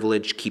that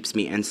privilege keeps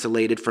me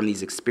insulated from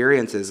these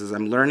experiences, as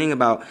I'm learning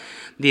about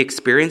the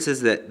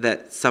experiences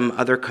that some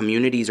other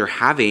communities are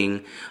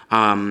having,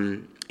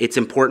 it's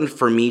important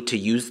for me to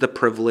use the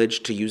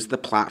privilege, to use the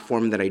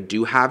platform that I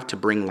do have to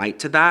bring light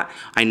to that.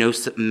 I know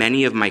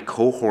many of my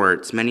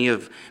cohorts, many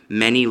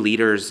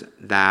leaders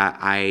that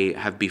I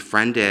have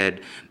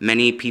befriended,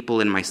 many people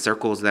in my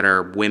circles that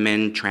are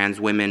women, trans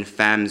women,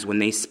 femmes, when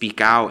they speak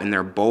out and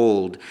they're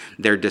bold,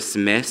 they're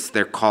dismissed,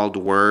 they're called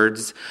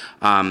words,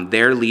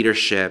 their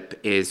leadership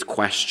is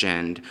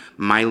questioned.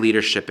 My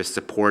leadership is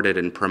supported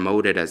and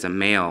promoted as a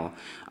male.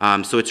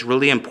 So it's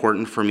really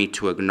important for me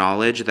to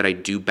acknowledge that I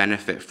do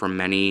benefit from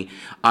many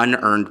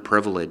unearned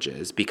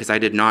privileges, because I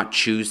did not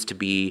choose to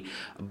be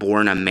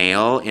born a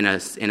male in a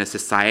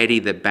society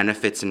that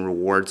benefits and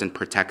rewards and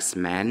protects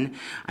men.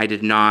 I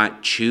did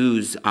not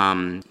choose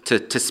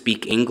to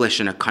speak English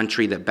in a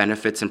country that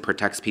benefits and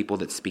protects people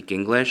that speak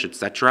English,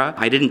 etc.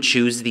 I didn't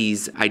choose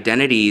these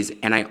identities,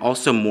 and I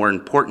also, more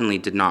importantly,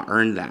 did not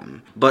earn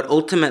them. But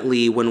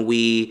ultimately, when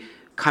we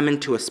come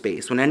into a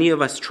space, when any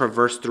of us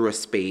traverse through a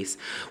space,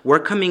 we're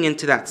coming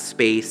into that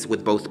space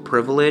with both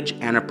privilege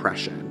and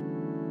oppression.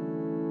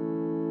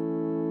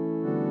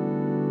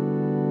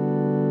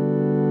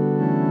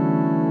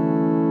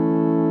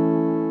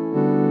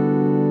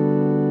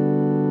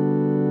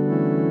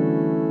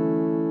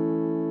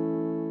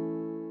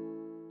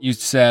 You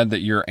said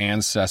that your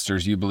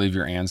ancestors, you believe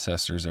your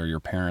ancestors are your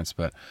parents,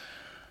 but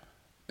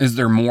is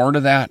there more to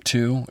that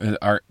too?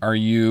 Are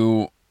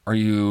you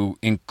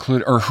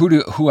include, or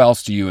who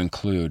else do you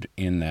include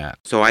in that?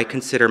 So I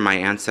consider my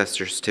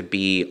ancestors to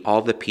be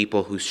all the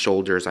people whose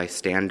shoulders I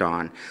stand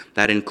on.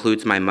 That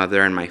includes my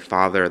mother and my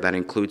father. That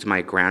includes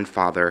my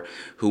grandfather,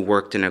 who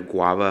worked in a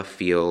guava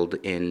field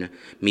in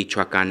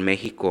Michoacan,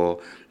 Mexico.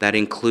 That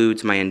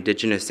includes my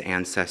indigenous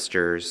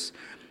ancestors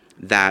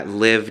that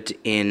lived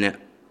in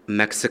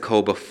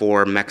Mexico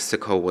before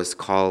Mexico was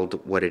called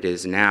what it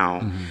is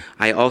now.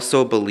 I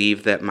also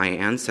believe that my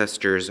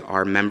ancestors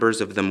are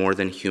members of the More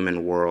Than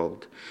Human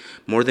world.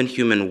 More Than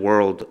Human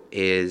world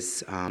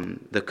is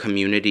the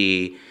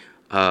community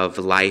of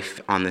life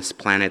on this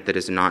planet that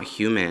is not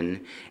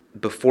human.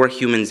 Before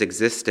humans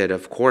existed,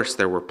 of course,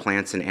 there were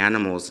plants and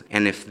animals.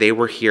 And if they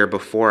were here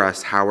before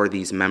us, how are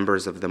these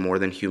members of the More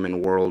Than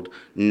Human world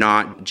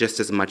not just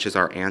as much as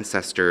our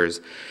ancestors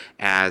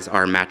as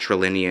our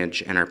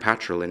matrilineage and our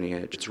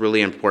patrilineage? It's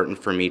really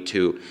important for me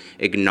to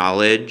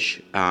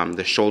acknowledge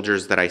the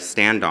shoulders that I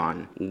stand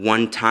on.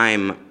 One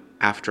time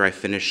after I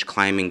finished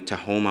climbing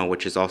Tahoma,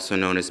 which is also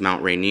known as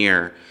Mount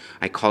Rainier,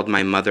 I called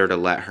my mother to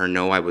let her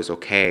know I was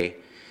okay.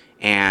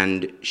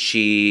 And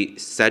she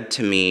said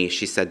to me,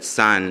 she said,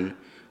 "Son,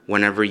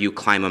 whenever you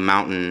climb a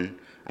mountain,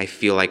 I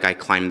feel like I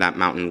climbed that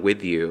mountain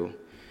with you."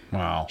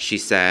 Wow. She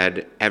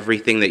said,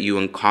 "Everything that you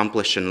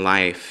accomplish in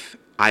life,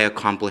 I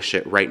accomplish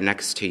it right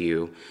next to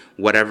you.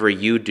 Whatever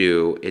you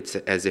do, it's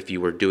as if you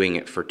were doing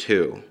it for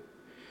two."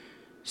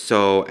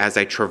 So as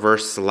I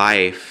traverse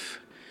life,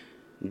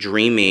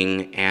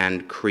 dreaming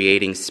and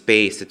creating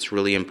space, it's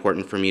really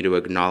important for me to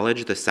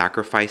acknowledge the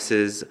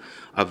sacrifices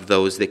of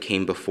those that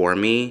came before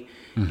me,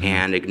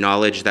 and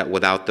acknowledge that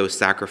without those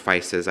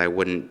sacrifices, I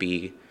wouldn't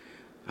be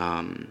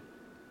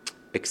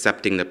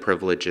accepting the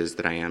privileges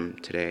that I am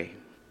today.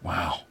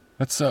 Wow.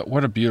 That's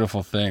what a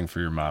beautiful thing for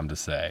your mom to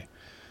say.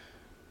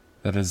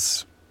 That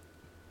is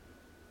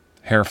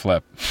hair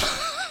flip.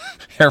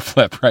 Hair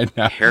flip right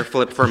now. Hair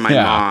flip for my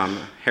mom.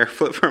 Hair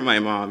flip for my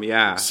mom,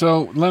 yeah.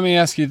 So let me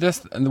ask you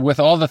this.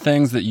 With all the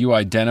things that you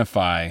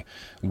identify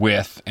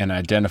with and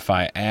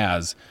identify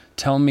as,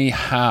 tell me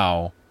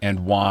how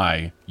and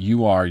why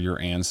you are your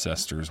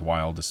ancestors'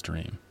 wildest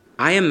dream.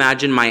 I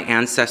imagine my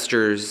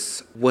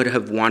ancestors would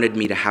have wanted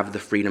me to have the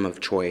freedom of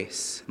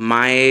choice.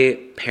 My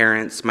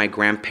parents, my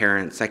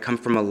grandparents, I come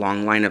from a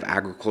long line of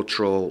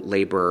agricultural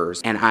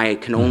laborers, and I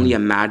can only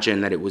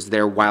imagine that it was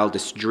their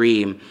wildest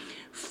dream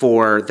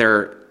for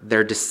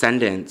their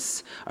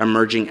descendants,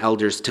 emerging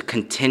elders, to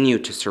continue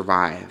to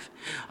survive.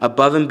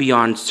 Above and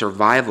beyond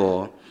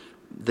survival,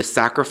 the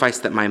sacrifice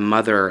that my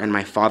mother and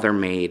my father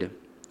made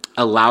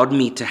allowed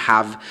me to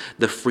have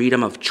the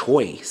freedom of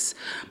choice.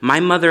 My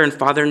mother and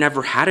father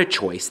never had a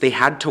choice. They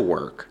had to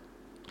work.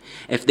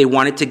 If they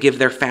wanted to give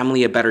their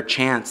family a better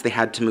chance, they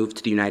had to move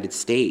to the United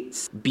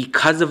States.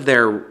 Because of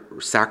their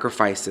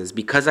sacrifices,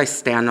 because I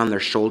stand on their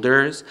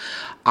shoulders,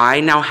 I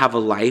now have a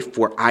life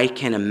where I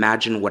can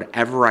imagine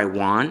whatever I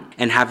want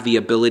and have the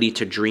ability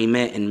to dream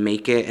it and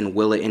make it and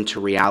will it into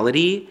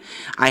reality.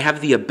 I have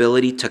the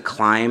ability to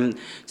climb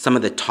some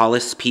of the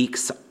tallest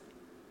peaks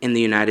in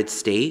the United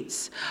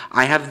States.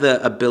 I have the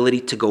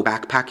ability to go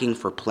backpacking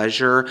for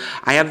pleasure.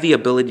 I have the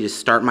ability to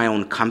start my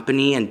own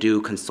company and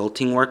do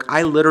consulting work.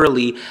 I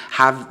literally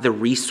have the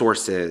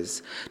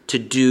resources to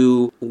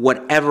do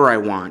whatever I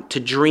want, to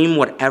dream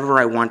whatever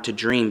I want to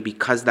dream,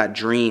 because that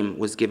dream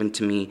was given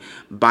to me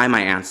by my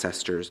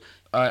ancestors.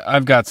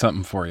 I've got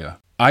something for you.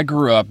 I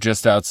grew up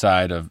just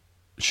outside of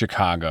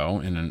Chicago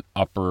in an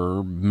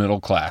upper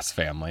middle class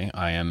family.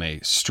 I am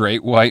a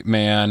straight white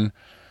man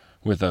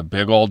with a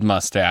big old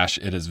mustache.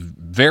 It is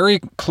very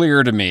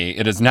clear to me,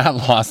 it is not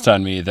lost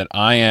on me, that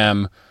I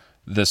am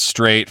the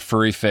straight,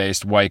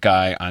 furry-faced white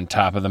guy on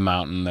top of the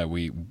mountain that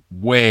we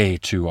way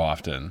too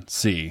often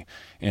see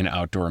in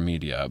outdoor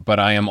media. But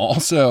I am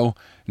also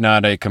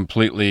not a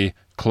completely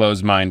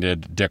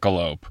closed-minded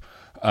dickalope.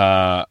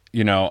 I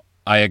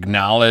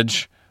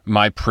acknowledge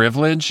my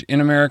privilege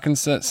in American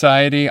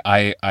society.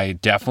 I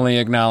definitely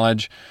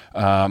acknowledge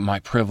my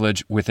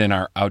privilege within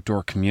our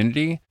outdoor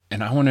community.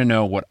 And I want to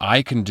know what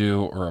I can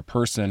do, or a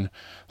person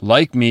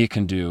like me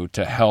can do,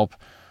 to help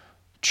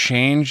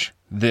change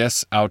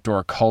this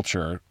outdoor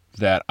culture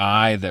that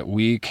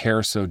we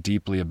care so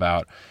deeply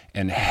about,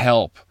 and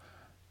help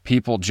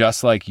people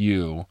just like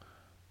you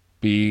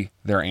be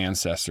their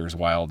ancestors'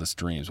 wildest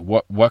dreams.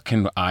 What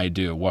can I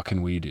do? What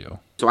can we do?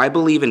 So I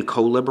believe in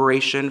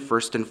co-liberation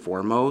first and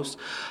foremost.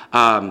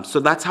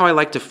 So that's how I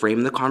like to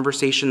frame the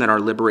conversation, that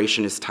our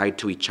liberation is tied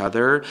to each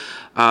other,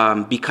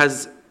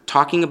 because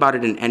talking about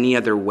it in any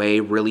other way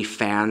really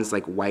fans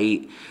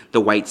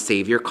the white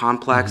savior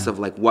complex of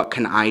what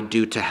can I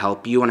do to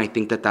help you? And I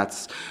think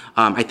that's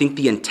I think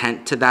the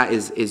intent to that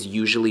is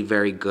usually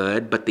very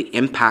good, but the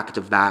impact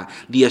of that,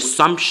 the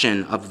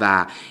assumption of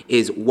that,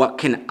 is what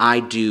can I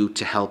do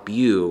to help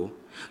you?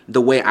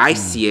 The way I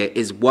see it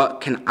is, what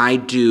can I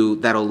do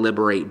that'll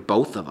liberate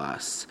both of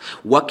us?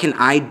 What can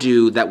I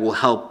do that will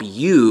help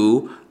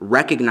you,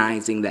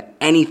 recognizing that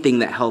anything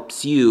that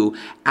helps you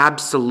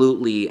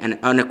absolutely and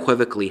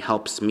unequivocally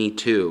helps me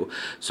too.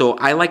 So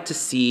I like to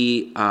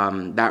see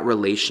that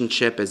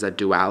relationship as a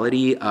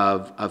duality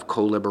of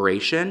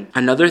co-liberation.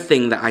 Another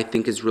thing that I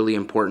think is really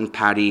important,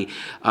 Patty,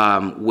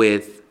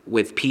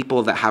 with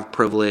people that have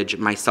privilege,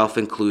 myself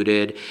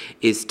included,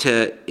 is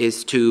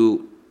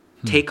to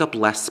take up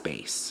less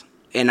space.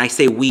 And I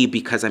say we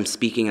because I'm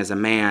speaking as a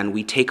man.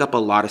 We take up a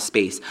lot of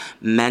space.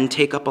 Men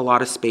take up a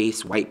lot of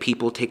space. White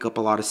people take up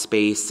a lot of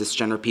space.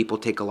 Cisgender people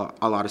take a lot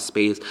of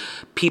space.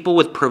 People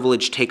with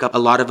privilege take up a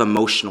lot of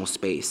emotional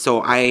space.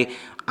 So I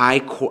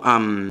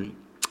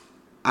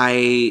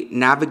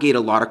navigate a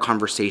lot of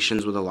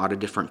conversations with a lot of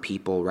different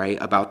people, right,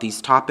 about these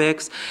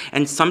topics.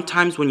 And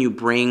sometimes when you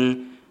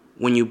bring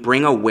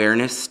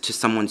awareness to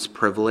someone's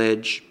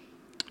privilege,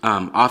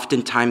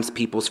 oftentimes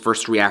people's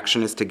first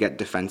reaction is to get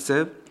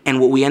defensive. And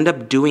what we end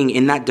up doing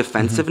in that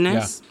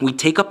defensiveness, we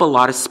take up a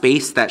lot of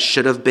space that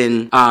should have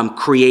been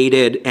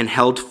created and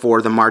held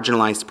for the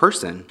marginalized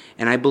person.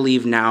 And I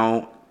believe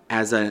now,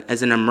 as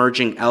an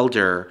emerging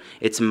elder,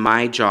 it's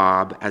my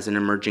job as an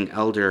emerging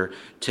elder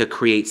to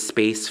create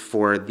space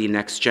for the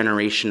next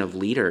generation of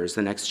leaders,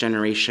 the next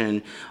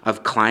generation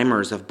of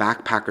climbers, of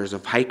backpackers,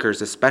 of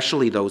hikers,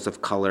 especially those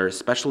of color,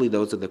 especially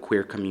those of the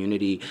queer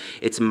community.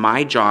 It's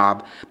my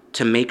job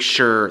to make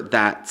sure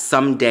that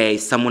someday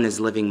someone is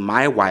living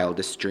my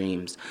wildest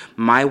dreams.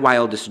 My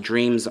wildest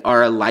dreams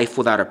are a life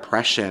without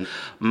oppression.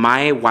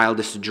 My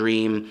wildest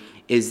dream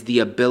is the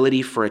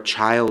ability for a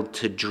child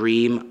to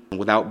dream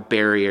without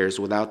barriers,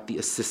 without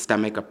the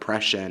systemic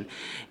oppression.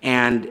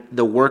 And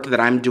the work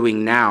that I'm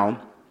doing now,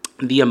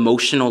 the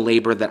emotional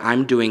labor that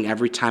I'm doing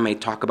every time I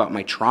talk about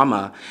my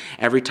trauma,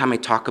 every time I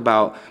talk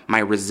about my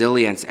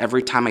resilience,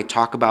 every time I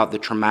talk about the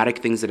traumatic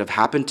things that have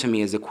happened to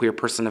me as a queer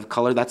person of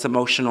color, that's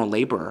emotional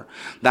labor.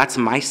 That's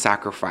my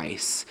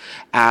sacrifice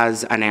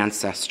as an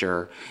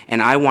ancestor.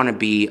 And I want to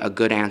be a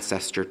good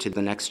ancestor to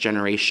the next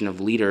generation of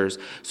leaders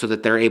so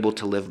that they're able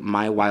to live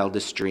my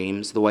wildest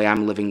dreams the way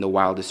I'm living the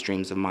wildest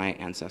dreams of my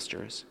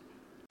ancestors.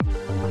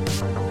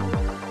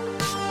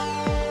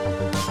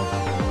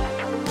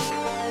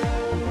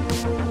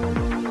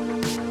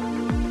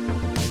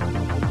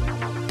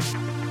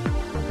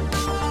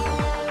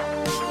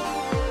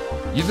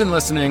 You've been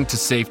listening to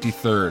Safety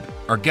Third.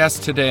 Our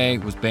guest today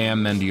was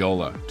Bam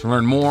Mendiola. To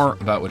learn more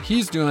about what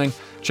he's doing,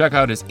 check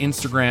out his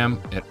Instagram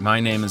at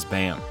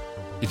MyNameIsBam.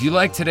 If you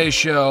like today's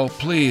show,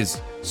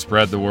 please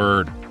spread the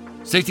word.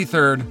 Safety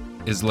Third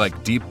is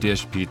like deep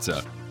dish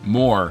pizza.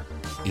 More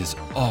is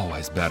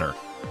always better.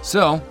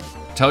 So,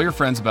 tell your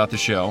friends about the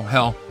show.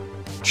 Hell,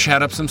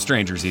 chat up some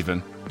strangers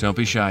even. Don't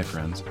be shy,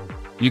 friends.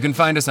 You can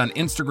find us on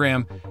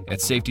Instagram at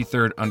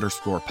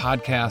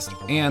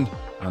safety_third_podcast and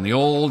on the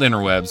old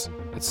interwebs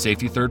at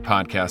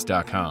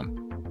safetythirdpodcast.com.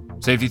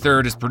 Safety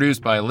Third is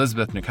produced by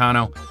Elizabeth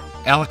Nicano.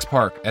 Alex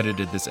Park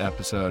edited this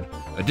episode.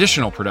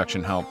 Additional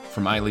production help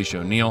from Eilish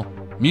O'Neill.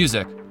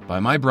 Music by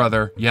my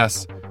brother,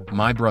 yes,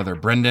 my brother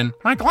Brendan,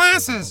 my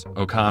glasses,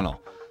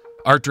 O'Connell.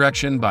 Art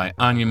direction by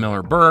Anya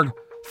Miller-Berg.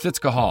 Fitz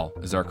Cahal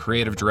is our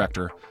creative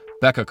director.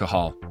 Becca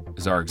Cahal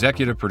is our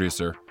executive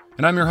producer.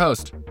 And I'm your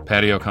host,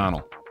 Patty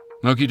O'Connell.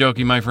 Okie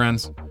dokie, my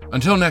friends.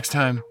 Until next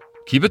time,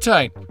 keep it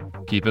tight,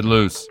 keep it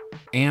loose,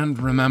 and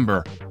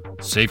remember,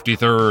 safety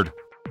third.